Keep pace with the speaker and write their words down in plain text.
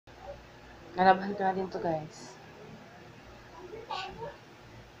Nalabahan ko na din to, guys.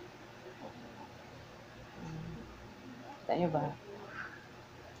 Kita nyo ba?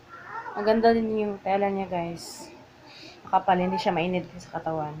 Maganda din yung tela niya, guys. Makapal, hindi siya mainit sa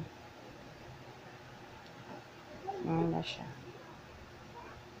katawan. Na siya.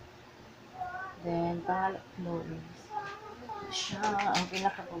 Then, pangatlo is siya ang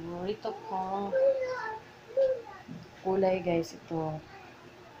pinaka-paborito kong kulay, guys. Ito.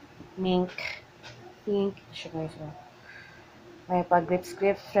 Pink. Pink. Ito siya, guys. Oh. May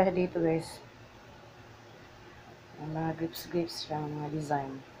pa-grips-grips siya dito, guys. May mga grips-grips siya, mga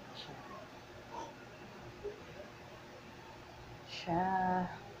design. Siya.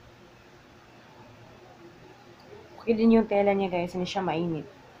 Okay din yung tela niya, guys. Hindi siya mainit.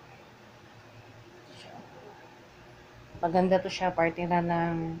 Maganda to siya. Party na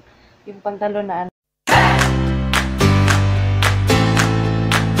ng yung pantalon na ano.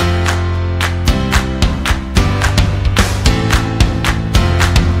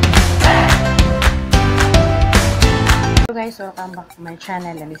 So guys, welcome back to my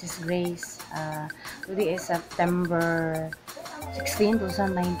channel, and this is Grace. Today is September 16,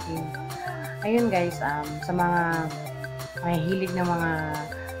 2019. Ayun guys, sa mga hilig ng mga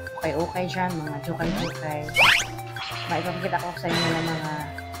ukay-ukay dyan, mga jukay-jukay, maipapakita ko sa inyo ng mga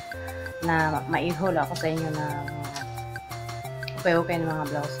maihol ako sa inyo ng ukay-ukay ng mga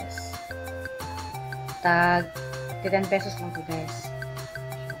blouses. Tag 10 pesos lang to guys.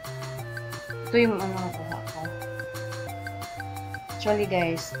 Ito yung nakuha ko. Actually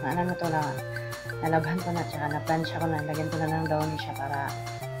guys, ano to na, nalabhan ko na, tsaka na-plancha ko na, lagyan ko na ng downy siya para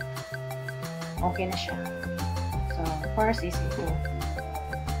okay na siya. So, first is ito.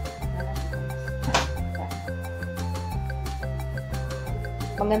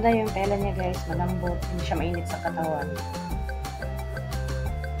 Maganda yung tela niya guys, malambot, hindi siya mainit sa katawan.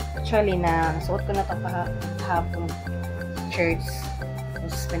 Actually, nasuot ko na ito kahapon shirts.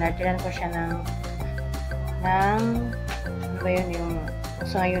 Tapos, pinartilan ko siya ng ano ba yun, yung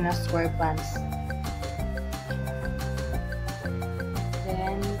gusto ngayon na square pants.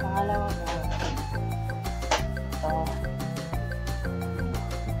 Then, pangalawa ko, ito.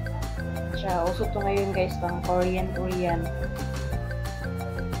 Siya, uso to ngayon guys, pang Korean.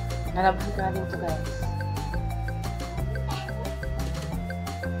 Nalabahan ko na din to guys.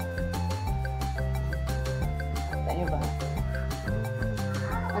 Kita nyo ba?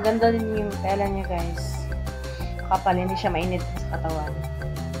 Maganda din yung tela niya guys. Kapal, hindi siya mainit sa katawan.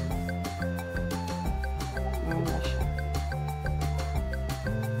 Na siya.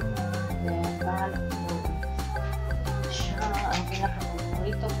 Then, pangatlo, siya ang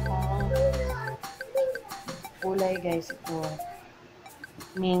pinaka-paborito kong kulay guys. Ito.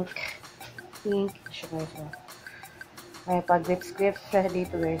 Pink. Pink. Ito siya guys. Oh. May pa-grips-grips siya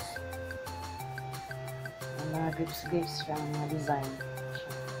dito guys. May mga grips-grips siya, mga design.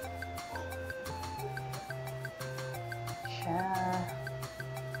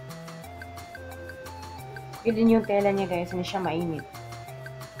 Okay din yung tela niya guys, hindi siya mainit.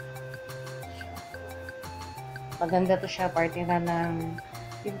 Maganda to siya, party na ng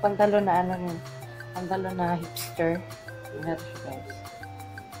yung pantalon na ano yun, pantalon na hipster. Maganda to siya guys.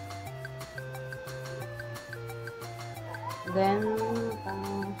 Then,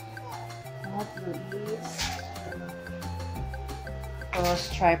 pangatlo is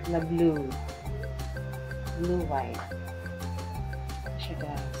stripe na blue. Blue-white. Siya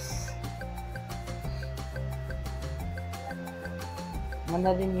guys.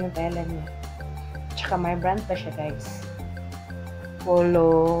 Maganda din yung tela niya. Tsaka may brand pa siya guys.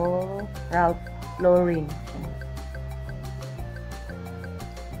 Ralph Lauren.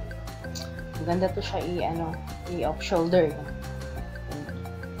 Maganda to siya i-off shoulder.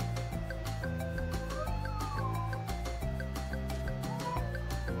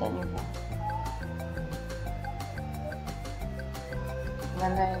 Kita niyo ba?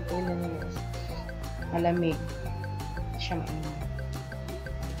 Maganda yung tela niya guys. Malamig. Siya mainit.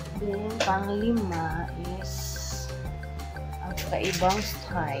 Then, pang-lima is ang kaibang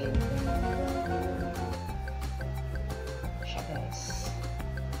style. Siya guys.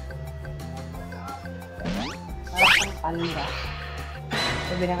 Parang palda.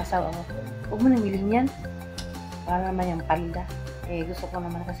 Sabi ng asawa ko, huwag mo nang bilhin yan. Para naman yung palda. Eh, gusto ko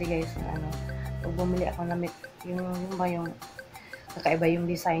naman kasi guys, pag bumili ako na yung kakaiba yung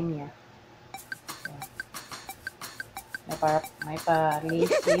design niya. May pa-lace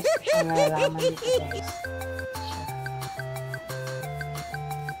siya na nalaman dito guys.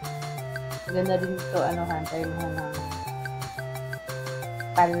 Ganda din ito, tayo mo ng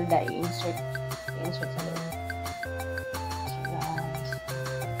palda, i-insert sa loob. So guys.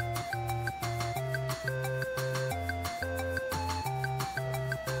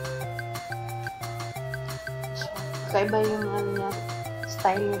 Kaiba yung ano niya,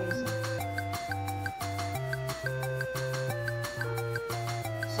 style niya guys.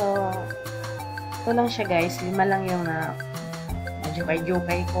 So, ito lang siya guys. 5 lang yung na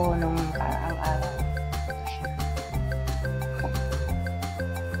jukay-jukay ko nung karaang araw. Ito siya.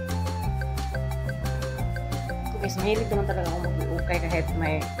 So guys, mahilig naman talaga ako mag-ukay kahit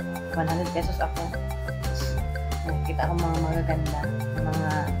may 100 pesos ako. Tapos, nakikita ko mga magaganda,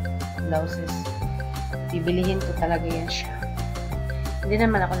 mga blouses. Bibilihin ko talaga yan siya. Hindi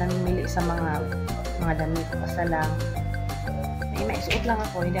naman ako namimili sa mga damit. Basta lang, may maisuot lang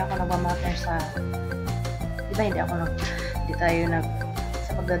ako. Hindi ako nagmamatter sa, diba, hindi tayo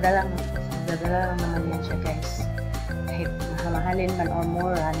sa pagdadala lang naman yan siya guys. Kahit mahalin man or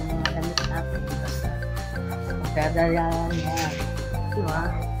more, ano yung mga damit natin. Basta, sa pagdadala lang yan.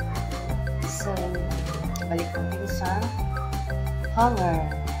 Diba? So, balik natin sa hanger.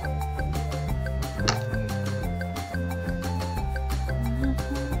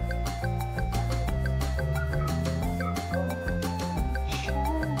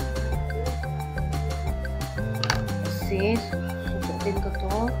 Kasi susutin ko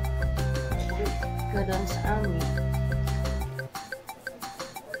to doon sa amin.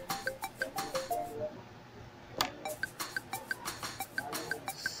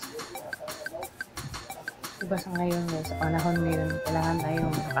 Diba sa ngayon, sa panahon ngayon, kailangan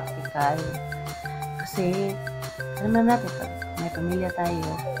tayong practical. Kasi alam na natin, may pamilya tayo,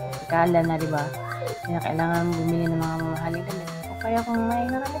 practical na, diba? Kaya kailangan bumili ng mga mamahaling damit. O kaya kung may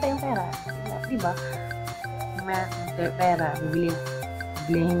marami tayong pera, diba? Pera,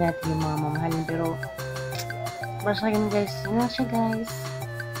 bibilihin natin yung mga mamahalin. Pero para sa akin guys, yun lang siya guys.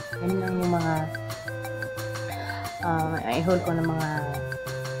 Yan lang yung mga i-hold ko ng mga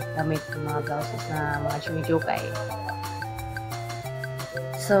damit, yung mga blouses na mga chumi-chukay.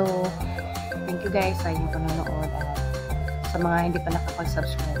 So, thank you guys sa inyong panonood. Sa mga hindi pa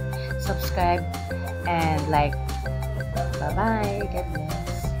nakapag-subscribe, subscribe and like. Bye-bye. God bless.